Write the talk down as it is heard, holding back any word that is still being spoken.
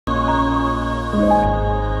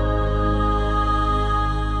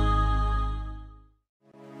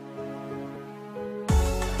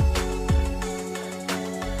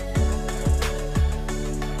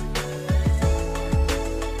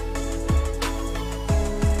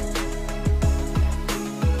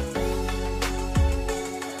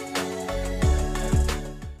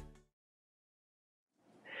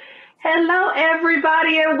Hello,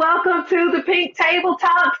 everybody, and welcome to the Pink Table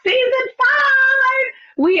Talk Season 5.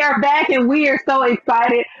 We are back, and we are so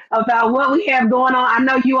excited about what we have going on. I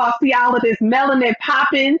know you all see all of this melanin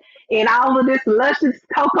popping and all of this luscious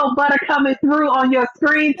cocoa butter coming through on your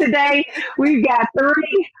screen today. We've got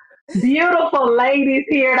three beautiful ladies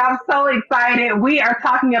here, and I'm so excited. We are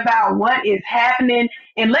talking about what is happening.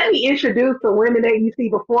 And let me introduce the women that you see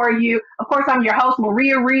before you. Of course, I'm your host,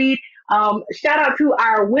 Maria Reed. Shout out to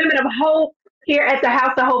our Women of Hope here at the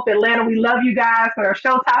House of Hope Atlanta. We love you guys for our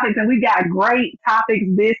show topics, and we got great topics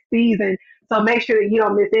this season. So make sure that you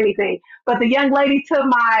don't miss anything. But the young lady to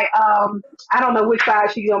my, I don't know which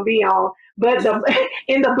side she's gonna be on, but the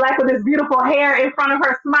in the black with this beautiful hair in front of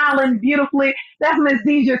her, smiling beautifully. That's Miss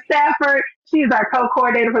Deidre Stafford. She is our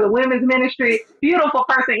co-coordinator for the women's ministry. Beautiful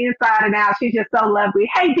person inside and out. She's just so lovely.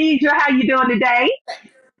 Hey, Deidre, how you doing today?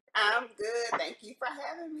 I'm good. Thank you for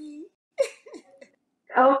having me.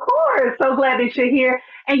 Of course. So glad that you're here.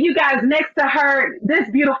 And you guys, next to her, this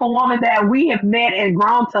beautiful woman that we have met and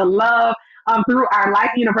grown to love through our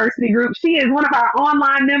Life University group. She is one of our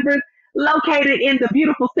online members located in the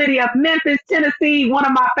beautiful city of Memphis, Tennessee, one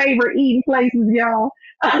of my favorite eating places, y'all.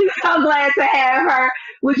 I'm so glad to have her.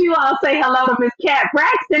 Would you all say hello to Miss Kat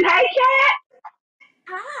Braxton? Hey,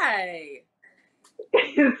 Hi.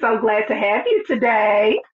 Kat. So glad to have you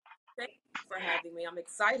today. Thank you for having me. I'm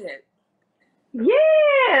excited.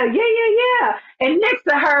 Yeah. And next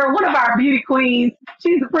to her, one of our beauty queens.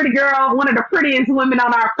 She's a pretty girl, one of the prettiest women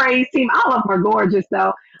on our praise team. All of them are gorgeous,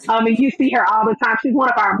 though. And you see her all the time. She's one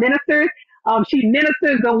of our ministers. She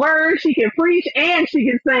ministers the word. She can preach and she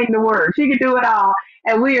can sing the word. She can do it all.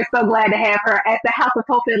 And we are so glad to have her at the House of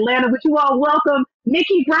Hope Atlanta. Would you all welcome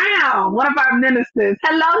Nikki Brown, one of our ministers?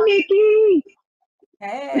 Hello, Nikki.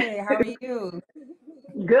 Hey, how are you?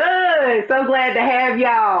 Good. So glad to have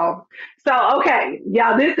y'all. So, okay,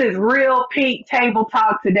 y'all, this is real pink table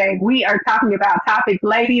talk today. We are talking about topics.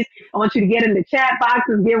 Ladies, I want you to get in the chat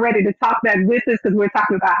boxes, get ready to talk back with us because we're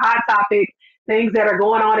talking about hot topics, things that are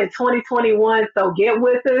going on in 2021. So get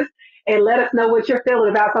with us and let us know what you're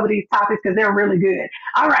feeling about some of these topics because they're really good.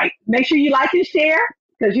 All right, make sure you like and share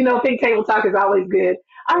because you know pink table talk is always good.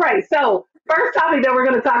 All right, so first topic that we're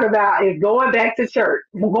going to talk about is going back to church.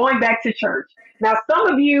 Going back to church. Now, some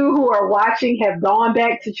of you who are watching have gone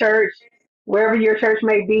back to church, wherever your church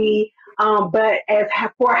may be. But as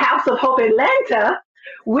for House of Hope Atlanta,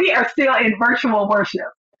 we are still in virtual worship.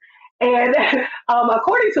 And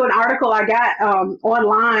according to an article I got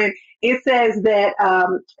online, it says that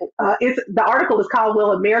the article is called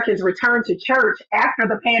 "Will Americans Return to Church After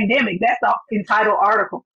the Pandemic?" That's the entitled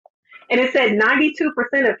article. And it said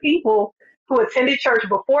 92% of people who attended church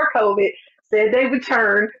before COVID said they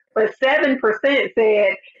returned, but 7%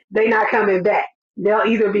 said they're not coming back. They'll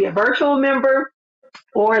either be a virtual member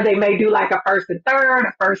or they may do like a first and third,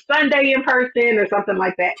 a first Sunday in person or something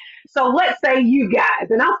like that. So let's say you guys,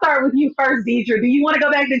 and I'll start with you first, Deidre. Do you want to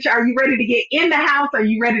go back to church? Are you ready to get in the house or are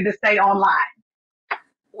you ready to stay online?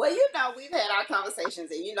 Well, we've had our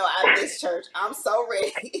conversations, and I miss church. I'm so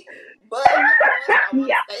ready, but of course, I want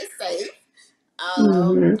Yeah. to stay safe.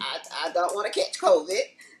 Hmm. I don't want to catch COVID,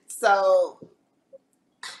 so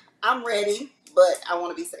I'm ready, but I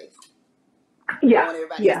want to be safe. I Yeah. want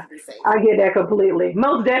everybody else Yeah. to be safe. I get that completely.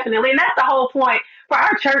 Most definitely. And that's the whole point for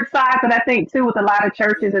our church size. And I think too, with a lot of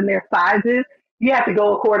churches Yeah, and their sizes, you have to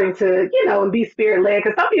go according to, and be spirit led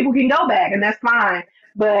because some people can go back and that's fine.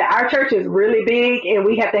 But our church is really big and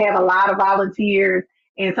we have to have a lot of volunteers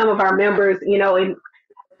and some of our members, and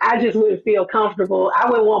I just wouldn't feel comfortable. I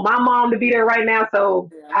wouldn't want my mom to be there right now. So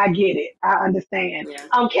yeah, I get it. I understand. yeah.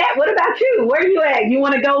 Kat, what about you? Where are you at? You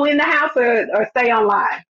want to go in the house or stay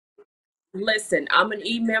online? Listen, I'm an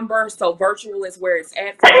e-member, so virtual is where it's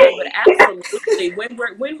at for me. But absolutely, when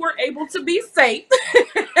we're able to be safe,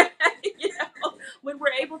 you when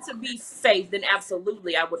we're able to be safe, then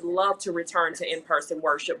absolutely, I would love to return to in-person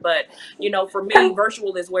worship. But for me,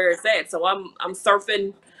 virtual is where it's at. So I'm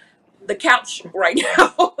surfing the couch right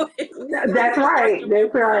now. That's The right. worship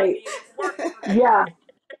That's and we're right. seeing it work for me. Yeah.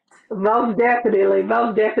 Most definitely,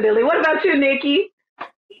 most definitely. What about you, Nikki?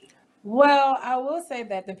 Well, I will say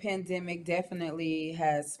that the pandemic definitely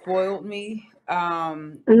has spoiled me.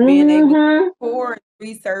 Being able to Hmm. record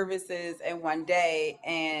three services in one day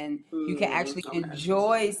and you can actually Okay.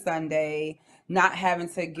 enjoy Sunday, not having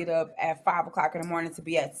to get up at 5 o'clock in the morning to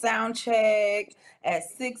be at sound check at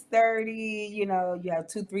 6:30. You know, you have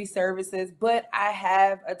 2, 3 services. But I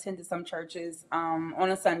have attended some churches on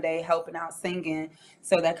a Sunday, helping out singing,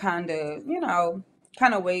 so that kind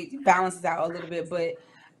of weight balances out a little bit. But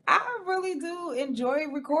I really do enjoy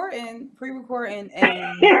recording, pre-recording,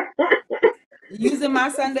 and using my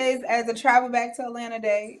Sundays as a travel back to Atlanta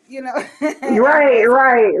day. Right, As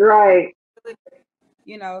right, right.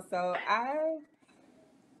 so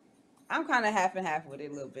I'm kind of half and half with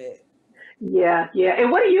it a little bit. Yeah, yeah.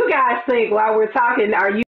 And what do you guys think while we're talking?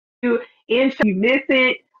 Are you in church? You miss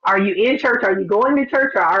it? Are you in church? Are you going to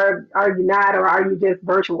church, or are you not, or are you just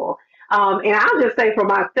virtual? And I'll just say for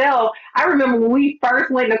myself, I remember when we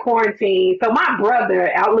first went into quarantine. So my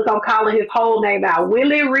brother, I look, I'm calling his whole name out,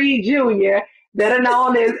 Willie Reed Jr., better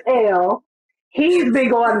known as L. He's been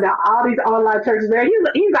going to all these online churches. There,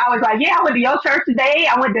 he's always like, "Yeah, I went to your church today.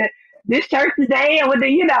 I went to this church today. I went to,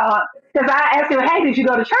 because I asked him, hey, did you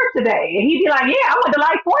go to church today? And he'd be like, yeah, I went to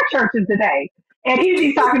like 4 churches today. And he'd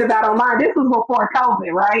be talking about online. This was before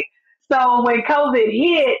COVID, right? So when COVID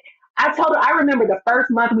hit, I told him, I remember the first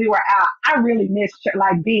month we were out, I really missed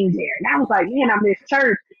like being there. And I was like, man, I miss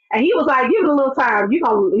church. And he was like, give it a little time. You're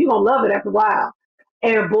gonna love it after a while.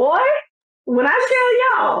 And boy, when I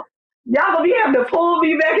tell y'all gonna be able to pull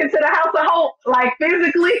me back into the house of hope, like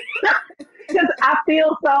physically, because I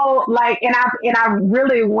feel so like, and I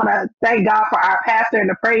really want to thank God for our pastor and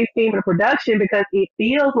the praise team and the production, because it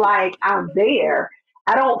feels like I'm there.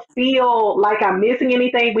 I don't feel like I'm missing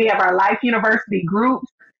anything. We have our Life University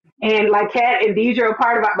groups, and like Kat and Deidre are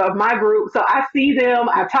part of my group, so I see them.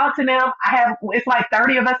 I talk to them. I have It's like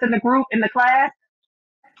 30 of us in the group in the class,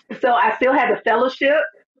 so I still have the fellowship.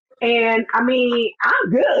 And I mean,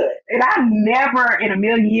 I'm good. And I never in a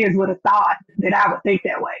million years would have thought that I would think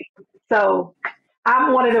that way. So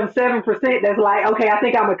I'm one of them 7% that's like, okay, I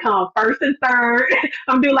think I'm gonna come first and third.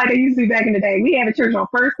 I'm doing like I used to back in the day. We have a church on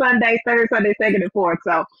first Sunday, third Sunday, second and fourth.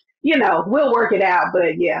 So, we'll work it out.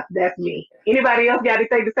 But yeah, that's me. Anybody else got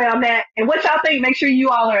anything to say on that? And what y'all think? Make sure you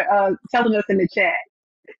all are telling us in the chat.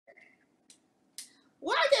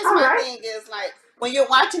 Well, I guess All my right. thing is like when you're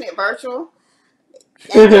watching it virtual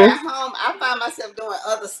and you're Mm-hmm. at home, I find myself doing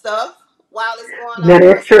other stuff while it's going That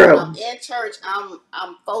on. is Versus when I'm true. in church,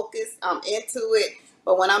 I'm focused, I'm into it.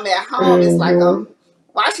 But when I'm at home, it's like Mm-hmm. I'm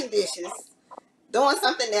washing dishes, doing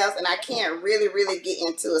something else, and I can't really, really get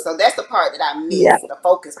into it. So that's the part that I Yeah. miss, the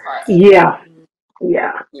focus part of it. Yeah.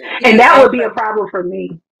 Yeah. Yeah. And Yeah, that and would be a problem for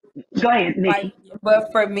me. Go ahead, like, Nikki.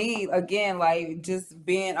 but for me, again, like just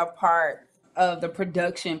being a part of the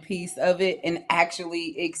production piece of it and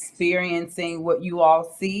actually experiencing what you all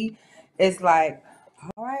see, it's like,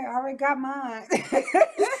 all right, I already got mine.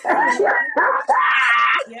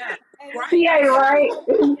 Yeah. And it's Right. She ain't right.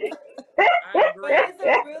 Absolutely. I But agree. it's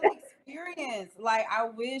a real experience. Like I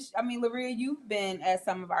wish, I mean, Laria, you've been at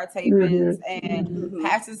some of our tapings, Mhm. and Mhm. Hmm.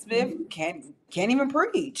 Pastor Smith can't even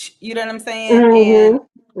preach. You know what I'm saying? And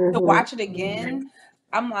Mhm. to Mhm. watch it again,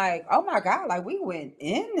 I'm like, oh my God, like we went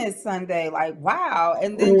in this Sunday, like wow.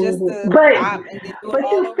 And then just Mhm. to But stop and then do it but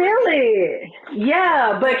all you over feel again. it. Yeah.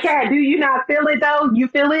 Yeah. But Yes, Kat, do you not feel it though? You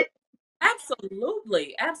feel it?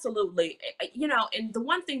 absolutely, absolutely. And the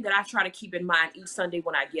one thing that I try to keep in mind each Sunday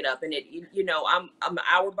when I get up, and I'm an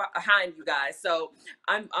hour behind you guys, so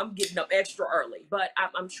I'm getting up extra early. But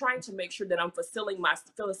I'm trying to make sure that I'm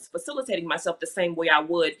facilitating myself the same way I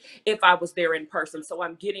would if I was there in person. So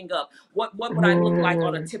I'm getting up. What would I look like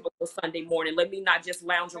on a Mm. typical Sunday morning? Let me not just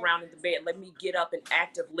lounge around in the bed. Let me get up and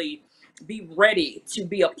actively be ready to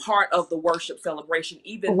be a part of the worship celebration,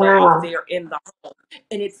 even though I'm Wow. there in the home,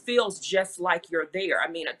 and it feels just like you're there. I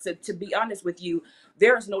mean, to be honest with you,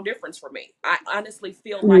 there is no difference for me. I honestly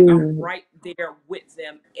feel like I'm Mm. right there with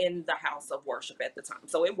them in the house of worship at the time.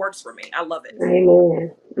 So it works for me. I love it.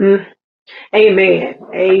 Amen. Mm. Amen.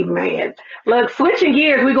 Amen. Look, switching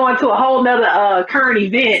gears, we're going to a whole nother current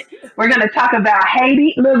event. We're going to talk about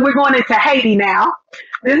Haiti. Look, we're going into Haiti now.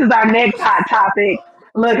 This is our next hot topic.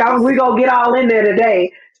 Look, we're going to get all in there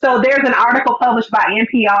today. So there's an article published by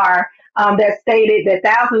NPR that stated that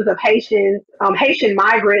thousands of Haitian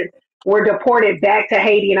migrants were deported back to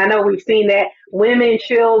Haiti. And I know we've seen that women,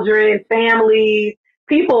 children, families,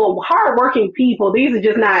 people, hardworking people. These are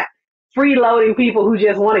just not freeloading people who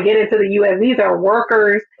just want to get into the U.S. These are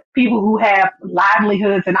workers, people who have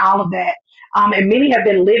livelihoods and all of that. And many have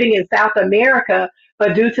been living in South America,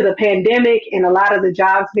 but due to the pandemic and a lot of the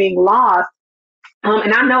jobs being lost,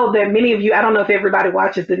 and I know that many of you, I don't know if everybody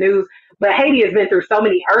watches the news, but Haiti has been through so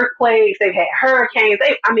many earthquakes. They've had hurricanes.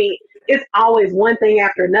 I mean, it's always one thing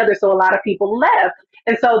after another. So a lot of people left.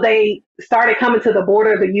 And so they started coming to the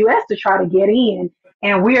border of the U.S. to try to get in,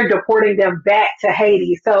 and we are deporting them back to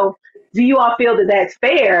Haiti. So do you all feel that that's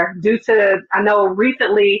fair due to, I know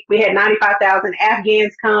recently we had 95,000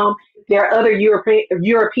 Afghans come. There are other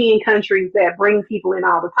European countries that bring people in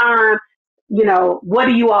all the time. What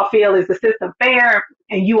do you all feel? Is the system fair?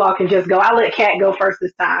 And you all can just go. I'll let Kat go first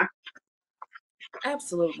this time.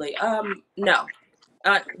 Absolutely. No.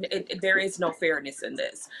 There is no fairness in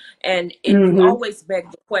this. And we Mm-hmm. always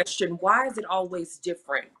beg the question, why is it always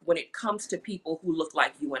different when it comes to people who look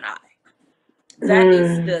like you and I? That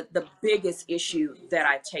is Mm, the biggest issue that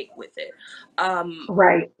I take with it. Um,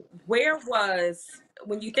 right. where was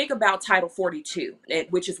when you think about Title 42,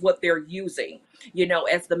 which is what they're using,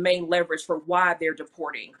 as the main leverage for why they're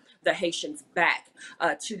deporting the Haitians back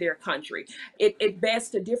to their country, it begs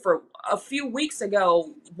to differ. A few weeks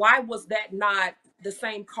ago, why was that not the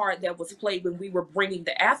same card that was played when we were bringing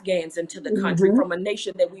the Afghans into the country Mm-hmm. from a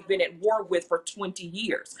nation that we've been at war with for 20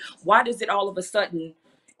 years? Why does it all of a sudden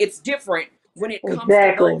it's different when it comes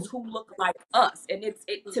to Exactly. those who look like us? And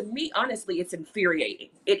to me, honestly, it's infuriating.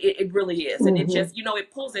 It really is. And it Mm-hmm. just,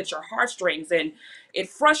 it pulls at your heartstrings, and it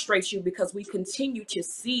frustrates you because we continue to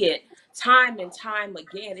see it time and time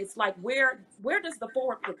again. It's like, where does the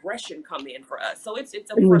forward progression come in for us? So it's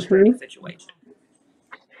a Mm-hmm. frustrating situation.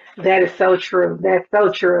 That is so true. That's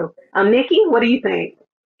so true. Nikki, what do you think?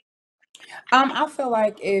 I feel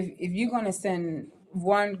like if you're gonna send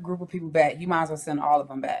one group of people back, you might as well send all of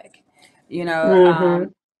them back. You know, Mm-hmm.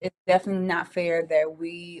 it's definitely not fair that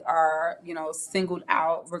we are, singled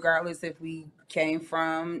out, regardless if we came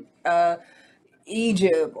from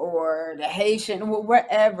Egypt or the Haitian,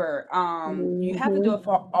 wherever. You have to Mm-hmm. do it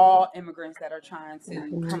for all immigrants that are trying to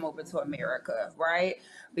Mm-hmm. come over to America, right?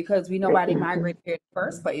 Because we nobody Mm-hmm. migrated here in the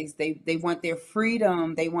first place. They want their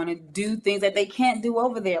freedom. They want to do things that they can't do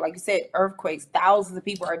over there. Like you said, earthquakes, thousands of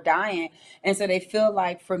people are dying, and so they feel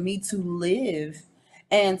like for me to live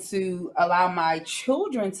and to allow my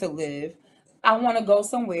children to live, I want to go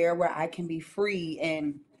somewhere where I can be free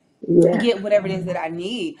and Yes. get whatever it is that I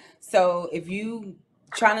need. So if you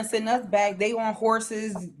trying to send us back, they on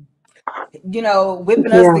horses,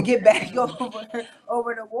 whipping us to Yeah. get back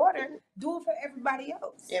over the water. Do it for everybody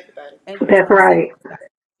else, Everybody. and just That's don't right. single us out.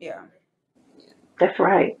 Yeah. Yeah. That's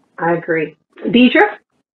right. I agree. Deidre?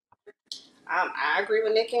 I agree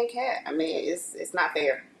with Nick and Kat. I mean, it's not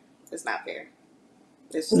fair. It's not fair.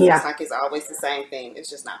 It's just Yeah. like it's always the same thing. It's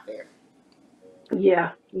just not fair.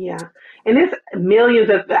 Yeah. Yeah. And it's millions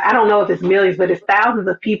of, I don't know if it's millions, but it's thousands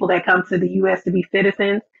of people that come to the U.S. to be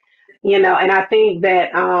citizens, and I think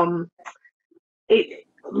that, it,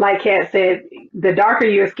 like Kat said, the darker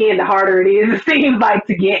your skin, the harder it is, it seems like,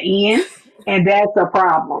 to get in. And that's a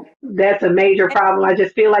problem. That's a major problem. I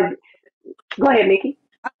just feel like, go ahead, Nikki.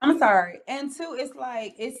 I'm sorry. And two, it's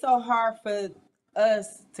like it's so hard for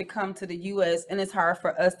us to come to the US, and it's hard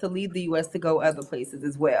for us to leave the US to go other places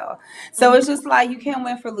as well. So it's Hmm. just like you can't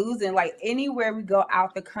win for losing. Like anywhere we go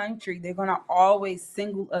out the country, they're gonna always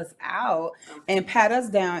single us out and pat us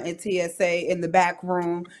down at TSA in the back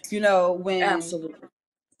room, when Absolutely.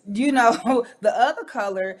 the other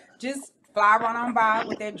color just fly right on by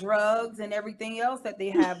with their drugs and everything else that they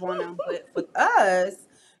have on them. But for us,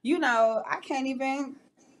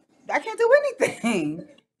 I can't do anything.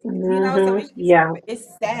 So Hmm. it's Yeah,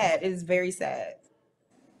 it's sad. It's very sad.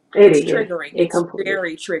 it It's is. triggering. It It's completely.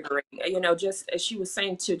 very triggering. Just as she was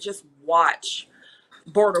saying, to just watch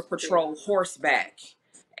Border Yeah. Patrol horseback,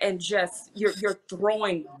 and just you're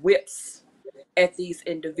throwing whips at these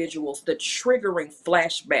individuals, the triggering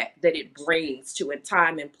flashback that it brings to a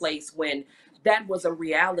time and place when that was a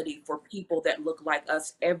reality for people that look like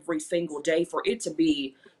us every single day. For it to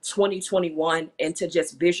be 2021 and to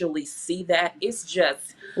just visually see that, it's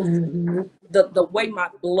just Hmm. the way my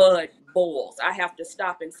blood boils. I have to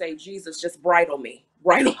stop and say, Jesus, just bridle me,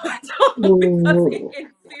 bridle my tongue, because it Hmm.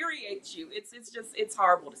 infuriates you. It's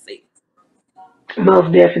horrible to see.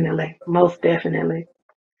 Most definitely. Most definitely.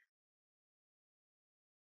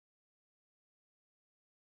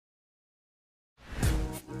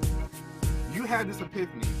 You had this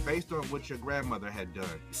epiphany based on what your grandmother had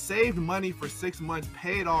done. Saved money for 6 months,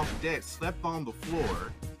 paid off debt, slept on the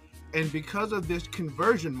floor. And because of this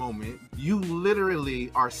conversion moment, you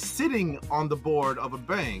literally are sitting on the board of a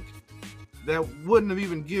bank that wouldn't have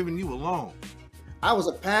even given you a loan. I was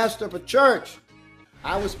a pastor of a church.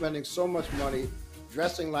 I was spending so much money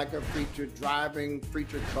dressing like a preacher, driving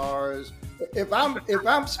preacher cars. If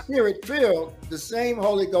I'm spirit filled, the same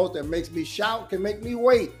Holy Ghost that makes me shout can make me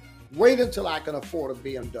wait. Wait until I can afford a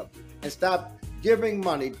BMW and stop giving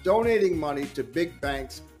money, donating money to big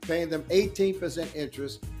banks, paying them 18%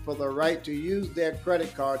 interest for the right to use their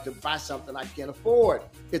credit card to buy something I can't afford.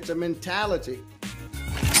 It's a mentality.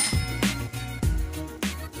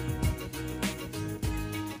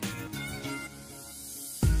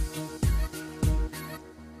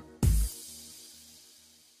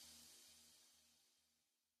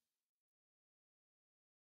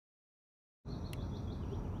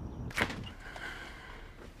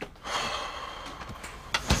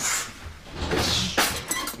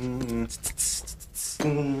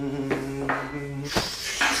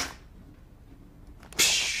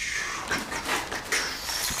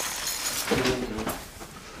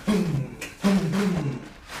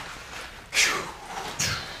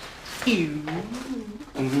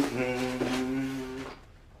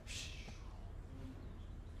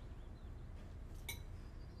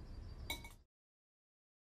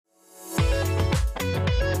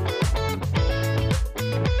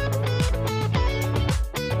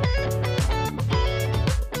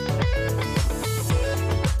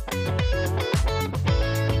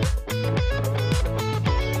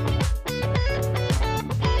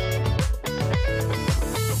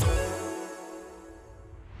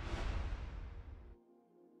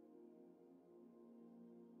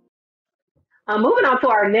 Moving on to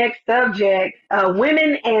our next subject,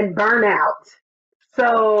 women and burnout.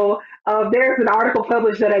 So there's an article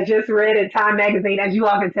published that I just read in Time Magazine. As you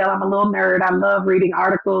all can tell, I'm a little nerd. I love reading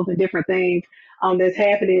articles and different things that's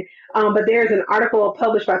happening. But there's an article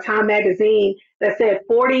published by Time Magazine that said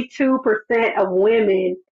 42% of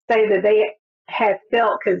women say that they have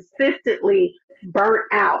felt consistently burnt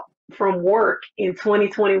out from work in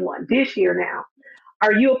 2021, this year now.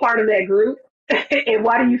 Are you a part of that group? And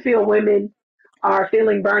why do you feel women are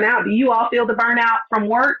feeling burnout? Do you all feel the burnout from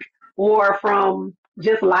work or from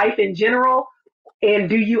just life in general? And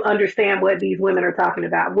do you understand what these women are talking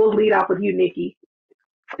about? We'll lead off with you, Nikki.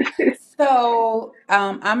 So,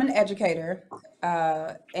 I'm an educator,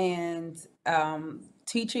 and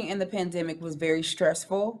teaching in the pandemic was very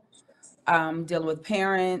stressful. Dealing with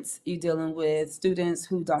parents, you're dealing with students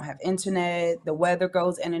who don't have internet, the weather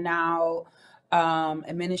goes in and out,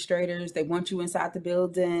 administrators, they want you inside the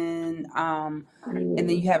building. And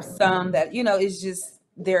then Mm, you have some that, it's just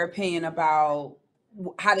their opinion about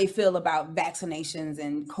how they feel about vaccinations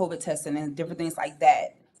and COVID testing and different things like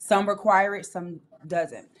that. Some require it, some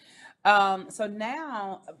doesn't. So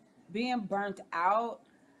now being burnt out,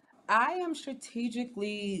 I am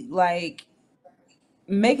strategically like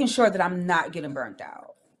making sure that I'm not getting burnt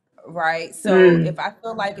out. Right. So mm, if I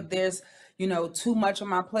feel like there's, too much on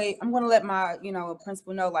my plate, I'm going to let my,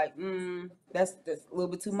 principal know like, that's a little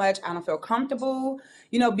bit too much. I don't feel comfortable,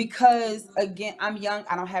 because again, I'm young.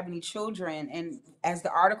 I don't have any children. And as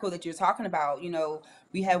the article that you're talking about,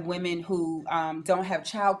 we have women who don't have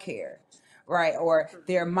childcare. Right. Or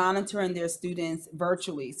they're monitoring their students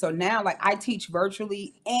virtually. So now, like, I teach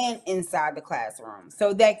virtually and inside the classroom.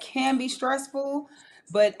 So that can be stressful,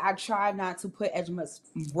 but I try not to put as much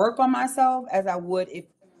work on myself as I would if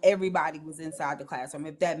everybody was inside the classroom,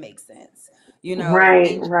 if that makes sense, right,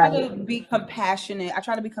 and try right. to be compassionate. I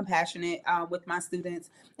try to be compassionate with my students,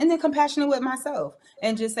 and then compassionate with myself,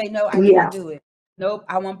 and just say, no, I Yeah. can't do it. Nope,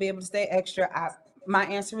 I won't be able to stay extra. My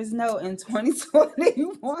answer is no in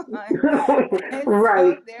 2021. And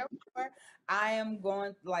so Right. therefore I am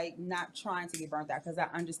going like not trying to get burnt out because I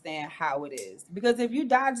understand how it is. Because if you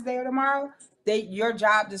die today or tomorrow, your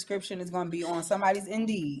job description is going to be on somebody's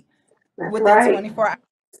Indeed That's within right. 24 hours.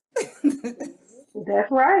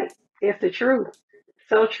 That's right. It's the truth.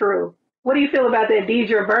 So true. What do you feel about that,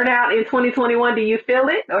 Deidre? Burnout in 2021, do you feel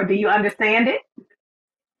it or do you understand it?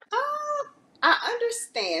 I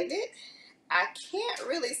understand it. I can't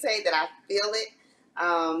really say that I feel it.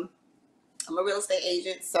 I'm a real estate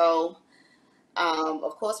agent, so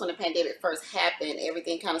of course, when the pandemic first happened,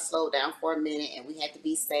 everything kind of slowed down for a minute, and we had to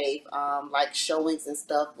be safe. Like showings and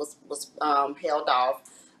stuff was held off.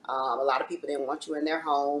 A lot of people didn't want you in their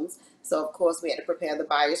homes, so of course we had to prepare the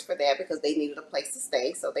buyers for that because they needed a place to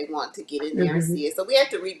stay. So they wanted to get in there and Hmm. see it. So we had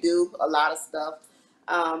to redo a lot of stuff.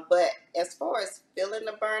 But as far as feeling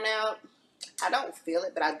the burnout, I don't feel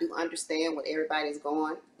it, but I do understand what everybody's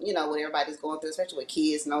going. You know what everybody's going through, especially with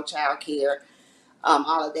kids, no child care,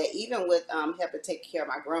 all of that. Even with helping take care of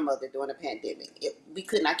my grandmother during the pandemic, we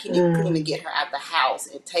couldn't. I couldn't even Mm, get her out the house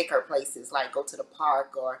and take her places like go to the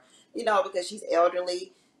park or because she's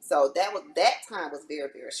elderly. So that time was very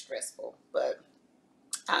very stressful. But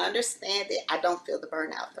I understand it. I don't feel the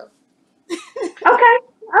burnout though. okay.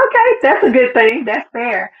 Okay. That's a good thing. That's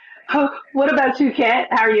fair. What about you, Kat?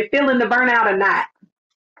 How are you feeling the burnout or not?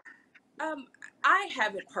 Um, I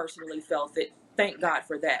haven't personally felt it. Thank God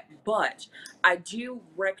for that. But I do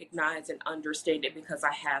recognize and understand it because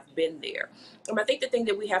I have been there. I think the thing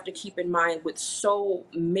that we have to keep in mind with so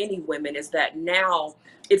many women is that now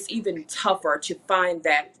it's even tougher to find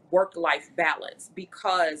that work life balance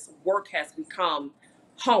because work has become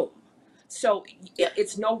home. So Yep.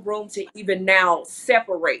 it's no room to even now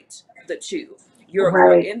separate the two. You're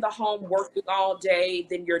Right. in the home working all day,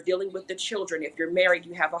 then you're dealing with the children. If you're married,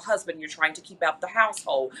 you have a husband, you're trying to keep out the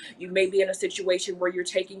household. You may be in a situation where you're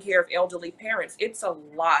taking care of elderly parents. It's a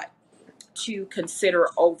lot to consider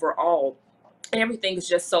overall. Everything is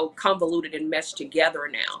just so convoluted and meshed together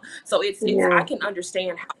now. So it's I Yeah. can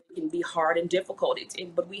understand how it can be hard and difficult.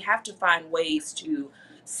 But we have to find ways to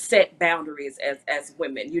set boundaries as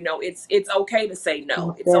women. It's okay to say no.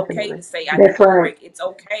 Most It's okay definitely. to say I That's need a right. break. It's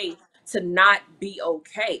okay to not be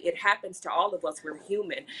okay. It happens to all of us. We're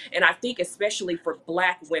human. And I think especially for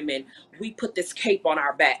black women, we put this cape on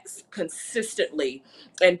our backs consistently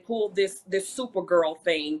and pull this supergirl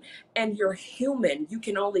thing, and you're human. You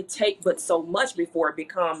can only take but so much before it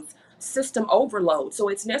becomes system overload. So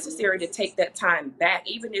it's necessary to take that time back,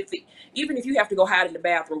 even if you have to go hide in the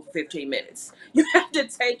bathroom for 15 minutes. You have to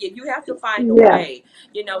take it. You have to find a Yeah. way,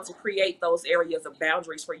 to create those areas of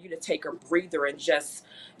boundaries for you to take a breather and just,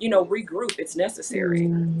 regroup. It's necessary.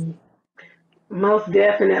 Mm. Most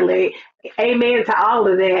definitely. Amen to all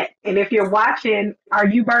of that. And if you're watching, are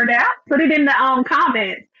you burned out? Put it in the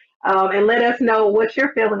comments, and let us know what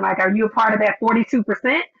you're feeling like. Are you a part of that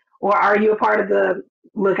 42%? Or are you a part of the,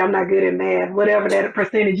 look, I'm not good at math, whatever that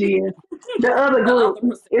percentage is? The other The group. other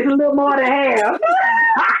percent. It's a little more than half.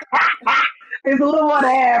 It's a little more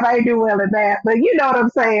than half. I ain't do well at that, but you know what I'm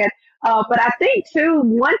saying. But I think too,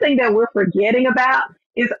 one thing that we're forgetting about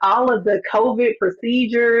is all of the COVID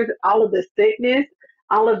procedures, all of the sickness,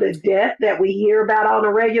 all of the death that we hear about on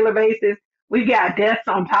a regular basis. We've got deaths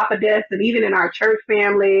on top of deaths, and even in our church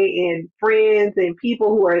family and friends and people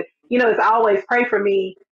who are, it's always pray for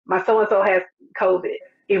me. My so and so has COVID.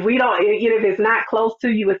 If we don't, if it's not close to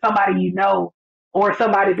you, it's somebody you know or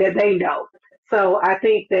somebody that they know. So I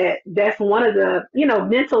think that that's one of the,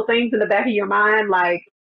 mental things in the back of your mind, like,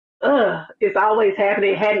 it's always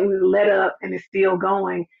happening, it hadn't let up and it's still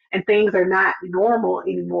going and things are not normal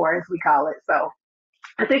anymore, as we call it. So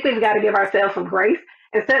I think we've got to give ourselves some grace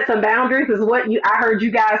and set some boundaries is what I heard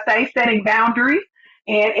you guys say, setting boundaries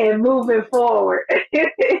and moving forward.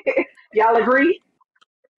 Y'all agree?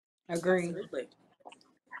 Agree. Absolutely.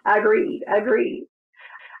 Agreed. Agreed.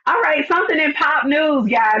 All right, something in pop news,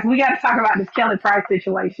 guys. We got to talk about this Kelly Price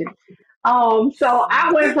situation. So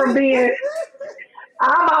I went from being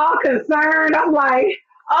I'm all concerned. I'm like,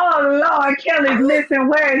 oh Lord, Kelly's missing.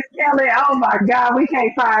 Where is Kelly? Oh my God, we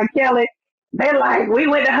can't find Kelly. They like, we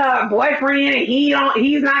went to her boyfriend and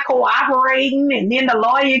he's not cooperating. And then the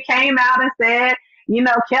lawyer came out and said,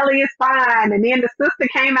 Kelly is fine. And then the sister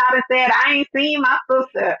came out and said, I ain't seen my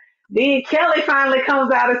sister. Then Kelly finally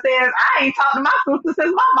comes out and says, I ain't talked to my sister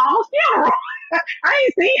since my mom's funeral. I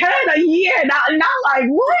ain't seen her in a year. And I'm like,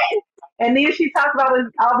 what? And then she talks about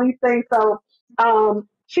all these things. So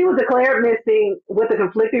she was declared missing with a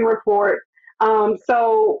conflicting report.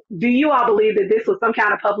 So do you all believe that this was some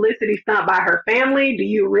kind of publicity stunt by her family? Do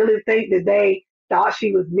you really think that they thought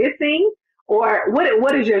she was missing? Or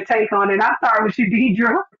what is your take on it? I'll start with you,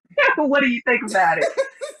 Deidre. What do you think about it?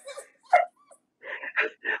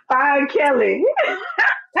 Fine, Kelly.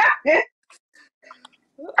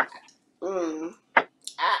 Mm.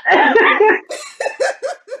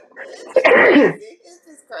 It's crazy. It's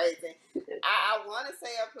just crazy. I want to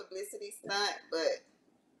say a publicity stunt, but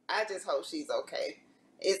I just hope she's okay.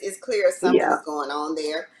 It's clear something Yeah. is going on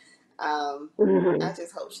there. I Hmm.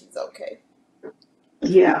 just hope she's okay.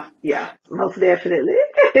 Yeah. Yeah. Most definitely.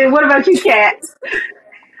 What about you, Kat?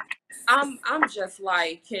 I'm just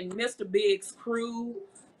like, can Mr. Big's crew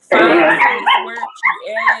find sis where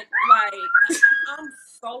she at? Like, I'm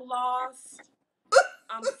so lost.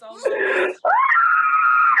 I'm so lost.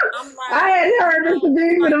 I'm I like, hadn't heard Mr.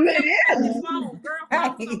 Biggs in a like Kelly, pick minute. this phone, girl,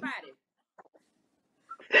 call Right. somebody.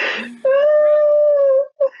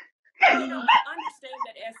 Really? I understand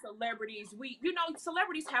that as celebrities,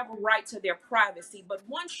 celebrities have a right to their privacy, but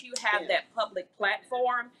once you have Yeah. that public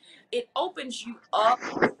platform, it opens you up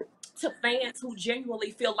to fans who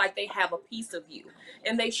genuinely feel like they have a piece of you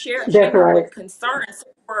and they share Yeah. That's right. genuine concerns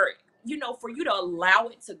for you to allow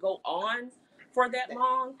it to go on for that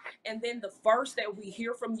long, and then the first that we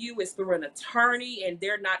hear from you is through an attorney and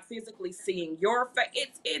they're not physically seeing your face.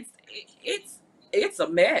 It's a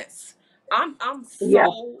mess. I'm Yeah.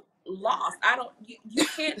 so lost. I don't you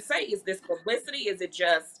can't say, is this publicity, is it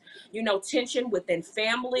just tension within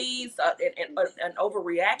families, an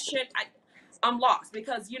overreaction? I'm lost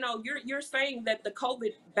because you're saying that the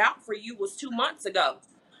COVID bout for you was 2 months ago.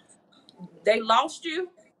 They lost you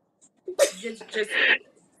just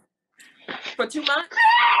for 2 months.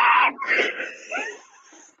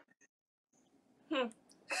 Hmm.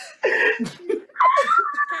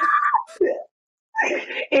 Okay.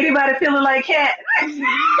 Anybody feeling like Cat? I'm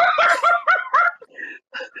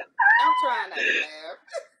trying not to laugh.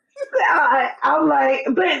 I'm like,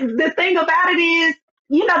 but the thing about it is,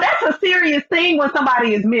 that's a serious thing when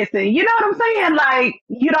somebody is missing. You know what I'm saying? Like,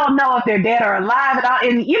 you don't know if they're dead or alive at all.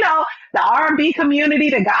 And the R&B community,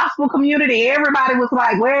 the gospel community, everybody was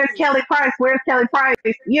like, "Where's Kelly Price? Where's Kelly Price?"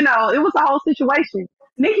 It was a whole situation.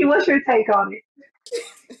 Nikki, what's your take on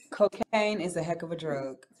Cocaine is a heck of a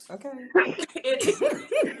drug. Okay. It it?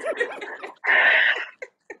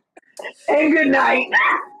 And good night. Oh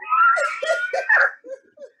my.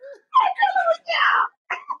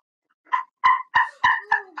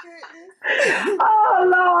 Oh goodness.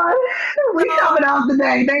 Oh Lord, we coming So off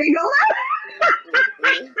today. There you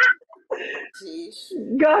Mm-mm-mm. Sheesh.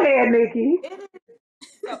 go. Go ahead, Nikki. it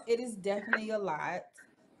is, it is definitely a lot.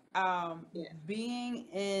 Yeah. Being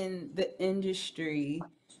in the industry,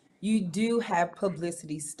 you do have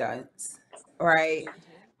publicity stunts, right?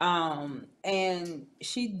 And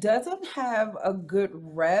she doesn't have a good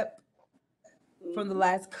rep from the Mm-hmm.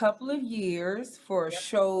 last couple of years for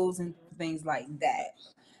shows and things like that.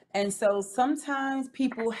 And so sometimes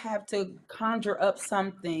people have to conjure up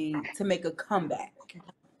something to make a comeback.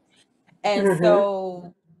 And Hmm.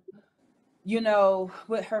 so,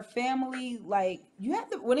 with her family, like, you have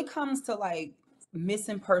to, when it comes to like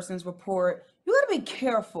missing persons report, you got to be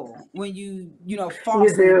careful when you You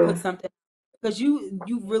falsely put do. something, because you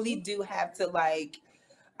really Mm-hmm. do have to, like,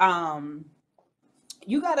 um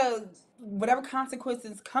you gotta, whatever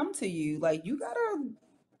consequences come to you, like, you gotta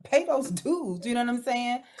pay those dues. You know what I'm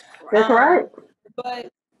saying? That's Right. right.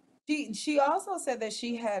 But she also said that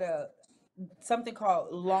she had a something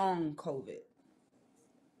called long COVID,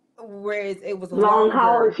 whereas it was Long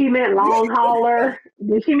hauler. longer. She meant long hauler.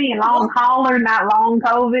 Did she mean long Long, hauler, not long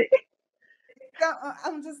COVID?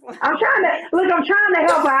 I'm just like, I'm trying to what? look. I'm trying to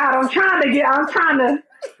help her out. I'm trying to get. I'm trying to.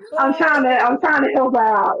 I'm trying to. But I'm trying to help her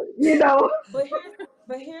out.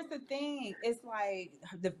 But here's the thing. It's like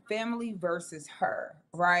the family versus her,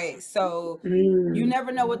 right? So you Mm,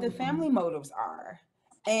 never know what the family motives are.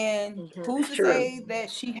 And Mm-hmm. who's that's to true. say that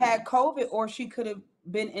she had COVID, or she could have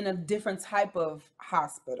been in a different type of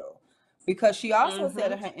hospital? Because she also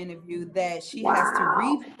said Mm-hmm. in her interview that she has to Wow.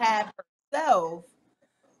 rehab herself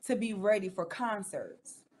to be ready for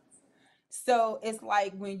concerts. So it's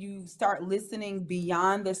like when you start listening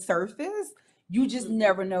beyond the surface, you just Mm-hmm.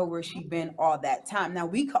 never know where she been all that time. Now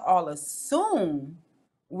we could all assume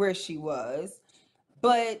where she was,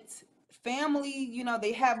 but family,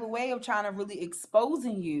 they have a way of trying to really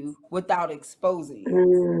exposing you without exposing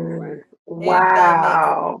you. Right. If that makes,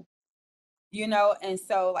 Wow. and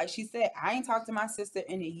so, like she said, I ain't talked to my sister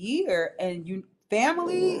in a year, and you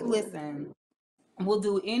family, listen, will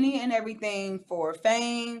do any and everything for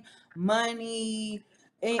fame, money.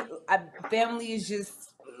 Family is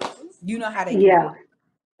just, you know how they can Yeah. be.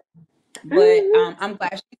 But Hmm. I'm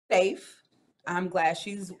glad she's safe. I'm glad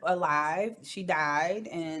she's alive. She died,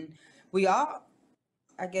 and we all,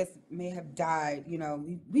 I guess, may have died.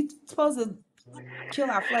 We supposed to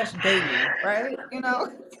kill our flesh daily, right?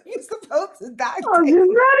 You're supposed to die I'm just daily.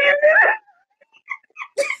 not even.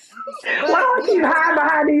 Why But don't you hide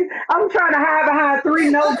behind these? I'm trying to hide behind three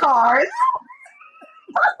note cards.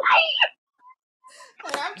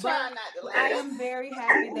 And I'm but trying not to I laugh. am very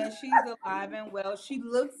happy that she's alive and well. She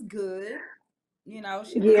looks good.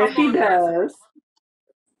 She looks Yeah, Come she on, good. does. Lazarus.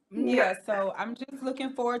 Yeah, so I'm just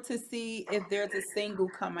looking forward to see if there's a single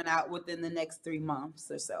coming out within the next 3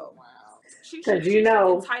 months or so. Wow. She Because should she should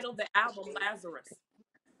entitle the album Lazarus.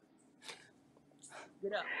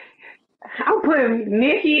 Get up. I'm putting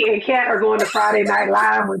Nikki and Kat are going to Friday Night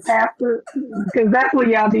Live with Pastor because that's where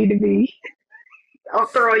y'all need to be. I'll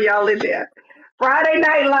throw y'all in there. Friday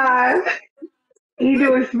Night Live,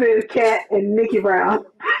 Edwin Smith, Kat, and Nikki Brown.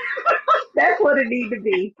 That's what it need to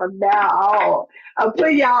be from now on. I'll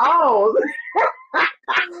put y'all on.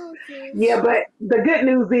 Oh Yeah, gosh. but the good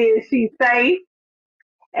news is she's safe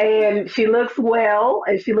and she looks well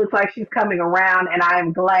and she looks like she's coming around and I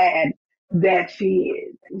am glad that she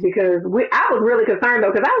is because I was really concerned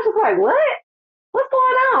though because I was just like, what? What's going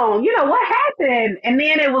Right. on? What happened? And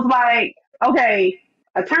then it was like, okay,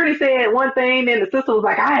 attorney said one thing, then the sister was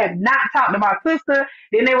like, I have not talked to my sister.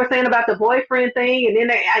 Then they were saying about the boyfriend thing, and then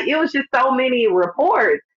it was just so many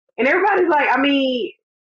reports, and everybody's like, I mean,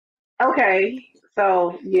 okay,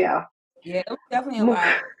 so yeah. Yeah, it was definitely a Mo-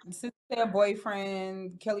 lot. Sister said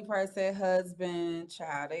boyfriend, Kelly Price said husband,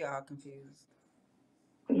 child, they all confused.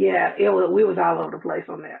 Yeah, it was. We was all over the place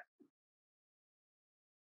on that.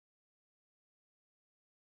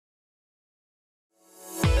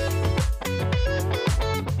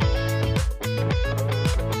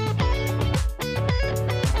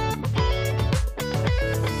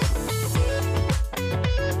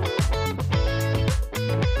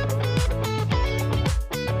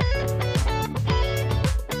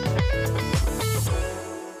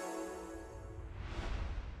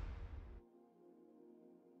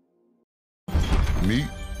 Meet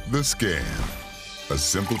the scan, a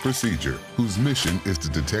simple procedure whose mission is to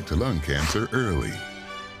detect lung cancer early.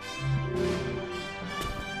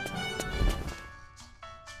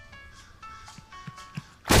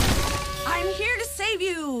 I'm here to save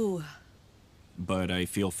you. But I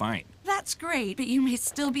feel fine. That's great, but you may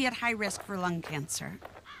still be at high risk for lung cancer.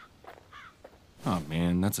 Oh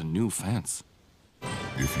man, that's a new fence.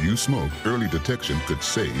 If you smoke, early detection could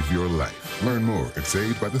save your life. Learn more at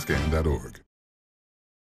savedbythescan.org.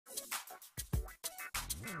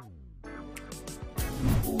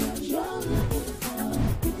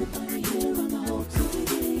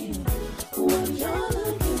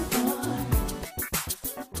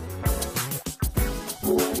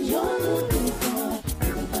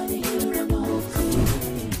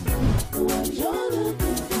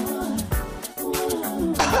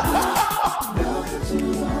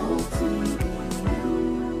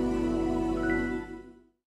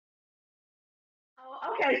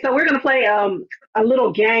 Okay, so we're gonna play a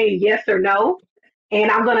little game, yes or no,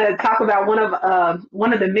 and I'm gonna talk about one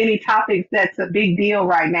of the many topics that's a big deal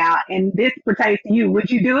right now, and this pertains to you. Would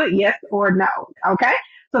you do it, yes or no? Okay.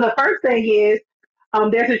 So the first thing is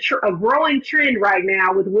there's a growing trend right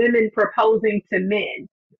now with women proposing to men.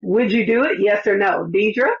 Would you do it, yes or no,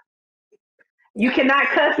 Deidre? You No. cannot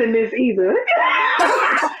cuss in this either.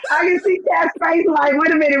 I can see Cat's face like,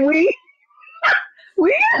 wait a minute, we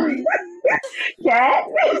Cat.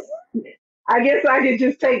 I guess I could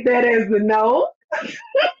just take that as a no.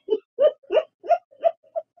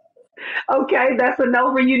 Okay, that's a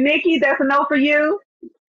no for you, Nikki. That's a no for you.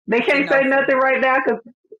 They That's a can't no say for nothing me. right now because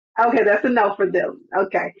okay, that's a no for them.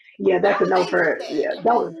 Okay, yeah, Why that's a would no they do for that? yeah. I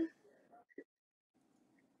Don't mean,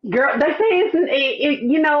 girl. They say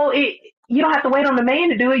you know it. You don't have to wait on the man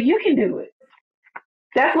to do it. You can do it.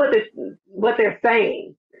 That's what they're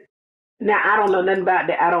saying. Now I don't know nothing about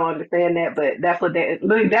that. I don't understand that, but that's what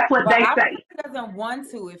But they I say. think he doesn't want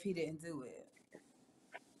to if he didn't do it.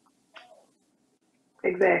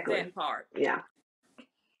 Exactly. That part. Yeah.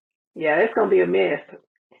 Yeah. It's gonna be a mess.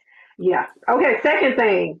 Yeah. Okay. Second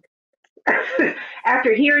thing.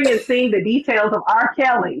 After hearing and seeing the details of R.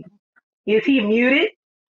 Kelly, is he muted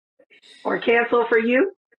or canceled for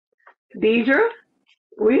you? Deidre,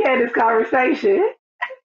 we had this conversation.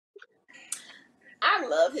 I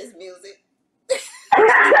love his music.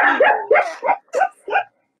 Yeah,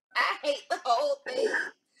 I hate the whole thing.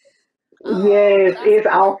 Yes, Would I it's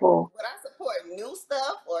support? awful. Would I support new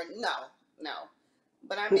stuff or no? No.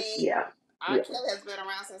 But I mean, Yeah, R. yeah, Kelly has been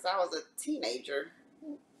around since I was a teenager.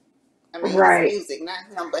 I mean, his right. music, not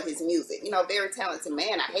him, but his music. Very talented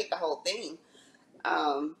man. I hate the whole thing.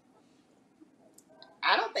 Um,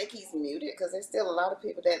 I don't think he's muted because there's still a lot of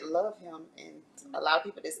people that love him and a lot of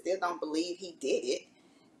people that still don't believe he did it.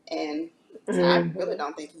 And so I really Hmm.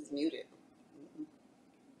 don't think he's muted.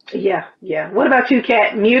 Yeah, yeah. What about you,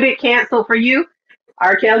 Kat? Muted, canceled for you?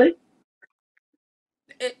 R. Kelly?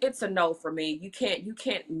 It's a no for me. You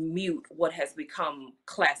can't mute what has become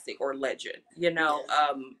classic or legend. Yes.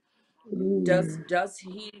 Mm. Does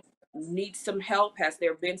he need some help? Has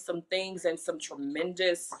there been some things and some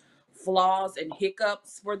tremendous flaws and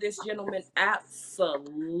hiccups for this gentleman?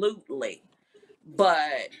 Absolutely.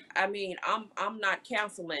 But I mean, I'm not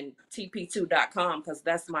canceling TP2.com because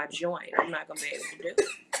that's my joint. I'm not gonna be able to do it.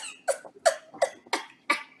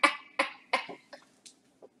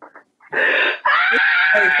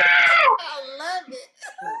 It's way for I love it.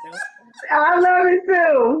 You know? I love it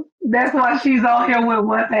too. That's why she's on here with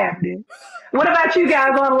what's happening. What about you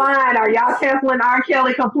guys online? Are y'all canceling R.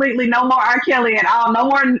 Kelly completely? No more R. Kelly at all.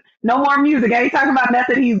 No more music. I ain't talking about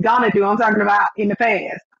nothing he's gonna do. I'm talking about in the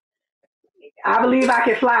past. I believe I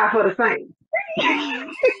can fly for the same.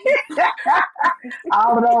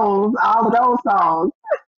 All of those songs.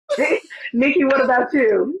 Nikki, what about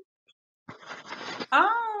you?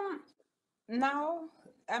 um no.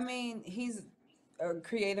 I mean, he's a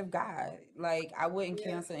creative guy. Like I wouldn't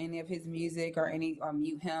Yeah. cancel any of his music or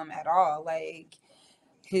mute him at all. Like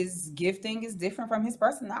his gifting is different from his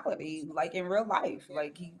personality, like in real life. Yeah.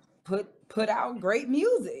 Like put out great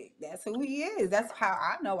music. That's who he is. That's how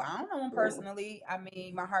I know. I don't know him personally. I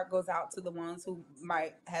mean, my heart goes out to the ones who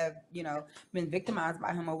might have, been victimized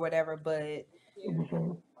by him or whatever. But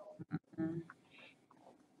Mhm.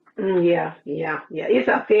 mm, Yeah, yeah, yeah. It's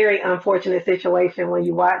a very unfortunate situation when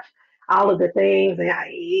you watch all of the things, and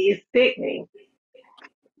it's sickening.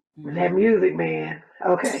 That mhm. music, man.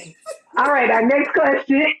 Okay. All right, our next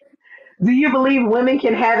question. Do you believe women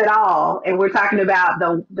can have it all? And we're talking about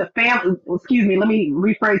the family. Excuse me. Let me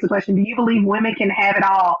rephrase the question. Do you believe women can have it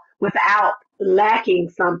all without lacking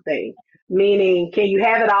something? Meaning, can you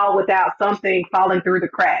have it all without something falling through the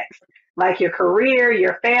cracks, like your career,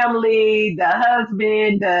 your family, the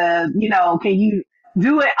husband? Can you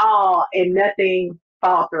do it all and nothing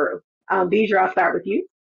fall through? Deidre, I'll start with you.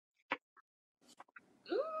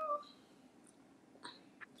 Mm,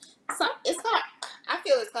 it's gonna. I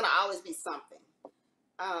feel it's gonna always be something.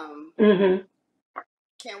 Um, Hmm.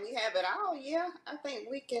 can we have it all? Yeah, I think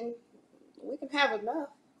we can. We can have enough.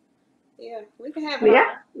 Yeah, we can have it Yeah,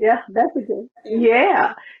 all. yeah, that's a good. Yeah.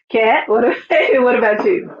 Yeah, Kat, what about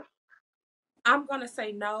you? I'm gonna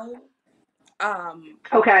say no.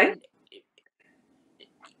 Okay. And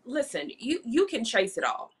listen, you can chase it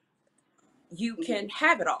all. You Mhm. can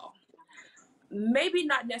have it all. Maybe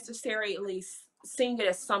not necessarily seeing it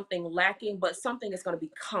as something lacking, but something is going to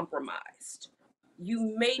be compromised.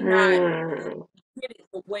 You may not Mm, get it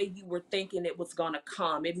the way you were thinking it was going to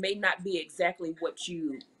come. It may not be exactly what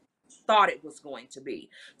you thought it was going to be.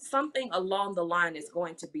 Something along the line is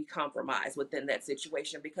going to be compromised within that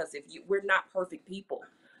situation, because if you we're not perfect people.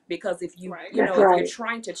 Because if Right. you that's know, if you're right.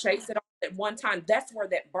 trying to chase it all at one time, that's where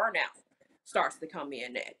that burnout starts to come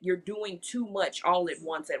in at. You're doing too much all at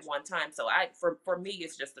once at one time. So for me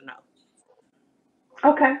it's just a no.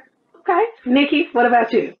 Okay. Okay. Nikki, what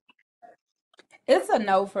about you? It's a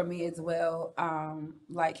no for me as well.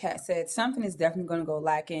 Like Kat said, something is definitely going to go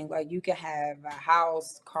lacking. Like you can have a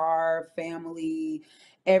house, car, family,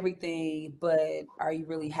 everything, but are you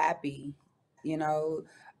really happy? You know.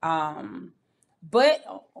 Um, but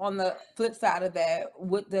on the flip side of that,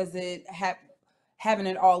 what does it have? Having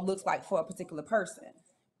it all looks like for a particular person,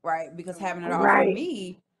 right? Because having it all for Right.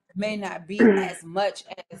 me may not be as much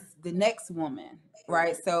as the next woman,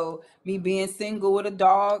 right? So me being single with a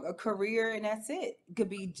dog, a career, and that's it. It could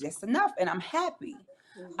be just enough, and I'm happy.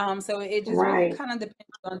 Mhm. So it just really Right. kind of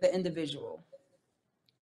depends on the individual.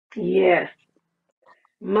 Yes.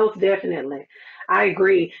 Most definitely. I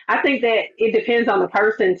agree. I think that it depends on the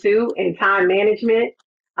person too and time management.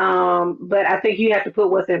 But I think you have to put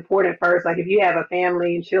what's important first. Like if you have a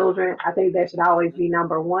family and children, I think that should always be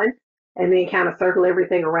number one and then kind of circle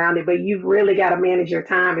everything around it. But you've really got to manage your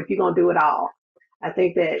time if you're gonna do it all. I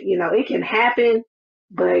think that, it can happen,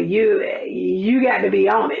 but you got to be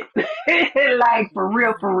on it. Like for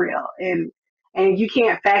real. And you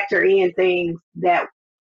can't factor in things that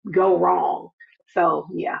go wrong. So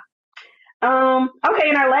yeah. Okay,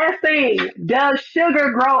 and our last thing, does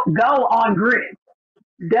sugar go on grits?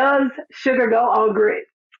 Does sugar go on grits?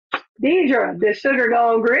 Deidre, does sugar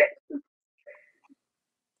go on grits?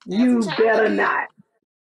 As a You child, it better did. not.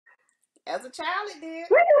 As a child, it did.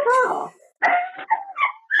 Where you from?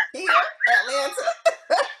 Here, Atlanta.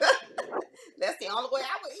 That's the only way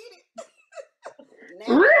I would eat it. Now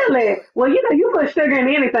I wouldn't do Really? it. Well, you put sugar in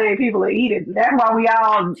anything, people will eat it. That's why we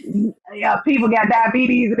all, yeah, people got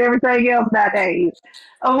diabetes and everything else nowadays.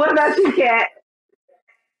 What about you, Kat?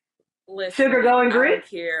 Sugar Listen, going I don't grits?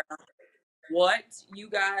 care what you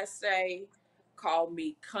guys say. Call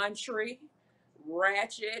me country,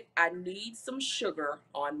 ratchet. I need some sugar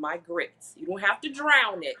on my grits. You don't have to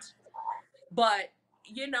drown it, but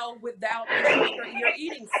without the sugar, you're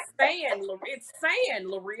eating sand. It's sand,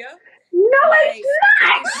 Laria. No, it's Like,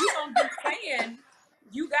 not. if you gonna do sand,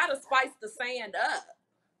 you gotta spice the sand up.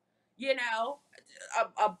 You know,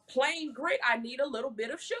 a plain grit, I need a little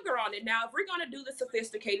bit of sugar on it. Now, if we're gonna do the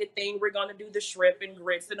sophisticated thing, we're gonna do the shrimp and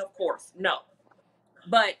grits, and of course, no.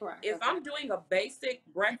 But Right. if Okay. I'm doing a basic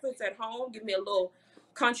breakfast at home, give me a little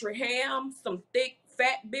country ham, some thick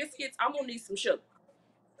fat biscuits, I'm gonna need some sugar.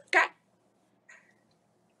 Okay,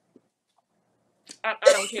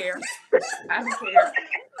 I don't care. I don't care.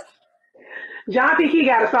 John P. Key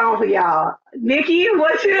got a song for y'all. Nikki,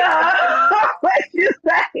 what you what you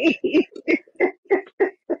say?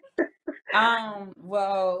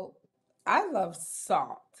 Well, I love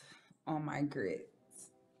salt on my grits.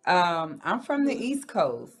 I'm from the Mhm. East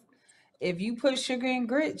Coast. If you put sugar in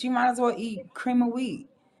grits, you might as well eat cream of wheat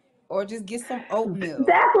or just get some oatmeal.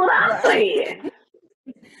 That's what I'm Like, saying.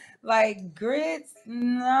 like grits,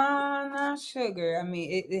 no, not sugar. I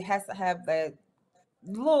mean, it has to have that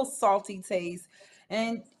little salty taste.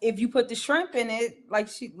 And if you put the shrimp in it, like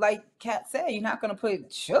Kat said, you're not gonna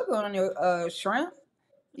put sugar on your shrimp.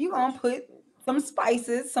 You're gonna put some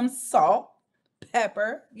spices, some salt,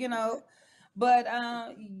 pepper, But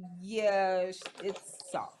yeah, it's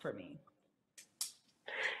salt for me.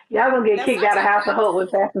 Y'all gonna get Now kicked out of sometimes House of Hope when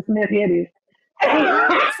Pastor Smith hit his.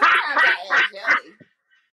 sometimes I add jelly.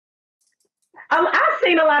 I've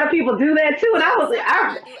seen a lot of people do that too, and Yeah,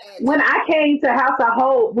 sometimes I do add when jelly. I came to House of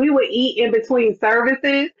Hope, we would eat in between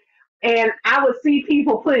services, and I would see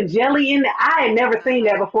people put jelly in it. I had never seen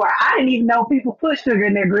that Uh-huh. before. I didn't even know people put sugar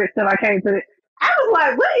in their grits till I came to it. I was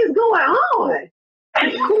like, "What is going on?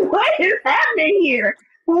 What is happening here?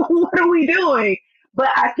 What are we doing?" But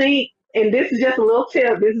I think, and this is just a little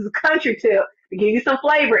tip. This is a country tip to give you some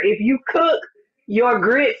flavor. If you cook your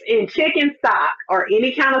grits in chicken stock or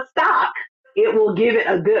any kind of stock, it will give it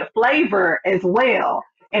a good flavor as well.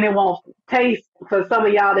 And it won't taste for some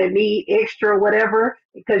of y'all that need extra whatever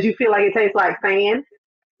because you feel like it tastes like sand.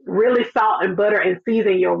 Really salt and butter and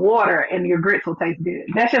season your water and your grits will taste good.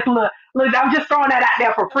 That's just a little, look, I'm just throwing that out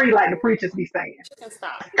there for free like the preachers be saying. Chicken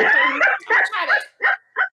stock. Okay, I'm gonna try that.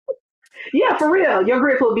 Yeah, for real. Your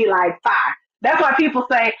grits will be like fire. That's why people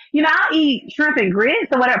say, I'll eat shrimp and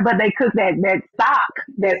grits or whatever, but they cook that stock,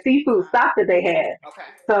 that seafood stock that they had. Okay.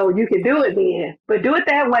 So you can do it then. But do it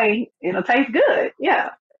that way, it'll taste good.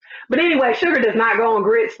 Yeah. But anyway, sugar does not go on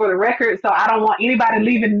grits for the record, so I don't want anybody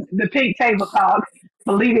leaving the pink table talk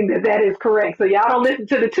believing that that is correct. So y'all don't listen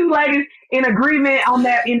to the two ladies in agreement on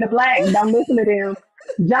that in the black. Don't listen to them.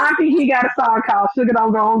 John P. He got a song called "Sugar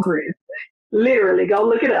Don't Go on Grits." Literally, go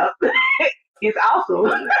look it up. It's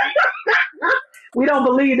awesome. We don't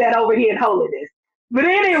believe that over here in holiness. But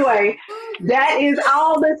anyway, that is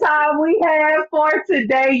all the time we have for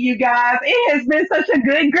today, you guys. It has been such a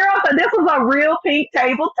good girl. So this was a real pink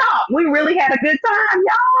table talk. We really had a good time,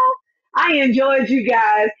 y'all. I enjoyed you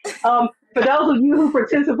guys. For those of you who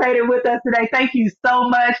participated with us today, thank you so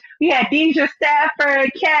much. We had Deidre Stafford,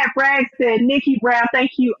 Kat Braxton, Nikki Brown.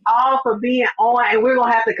 Thank you all for being on. And we're going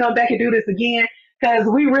to have to come back and do this again because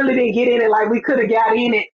we really didn't get in it like we could have got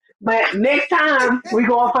in it. But next time, we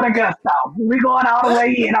going for the gusto. We going all the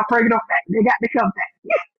way in. I'm bringing them back. They got to come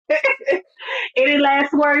back. Any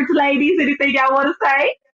last words, ladies? Anything y'all want to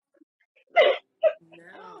say?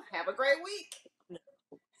 Oh, have a great week.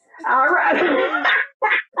 All right.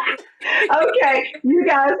 Okay. You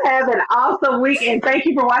guys have an awesome week. And thank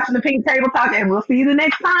you for watching the Pink Table Talk. And we'll see you the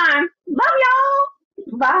next time. Love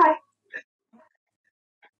y'all. Bye.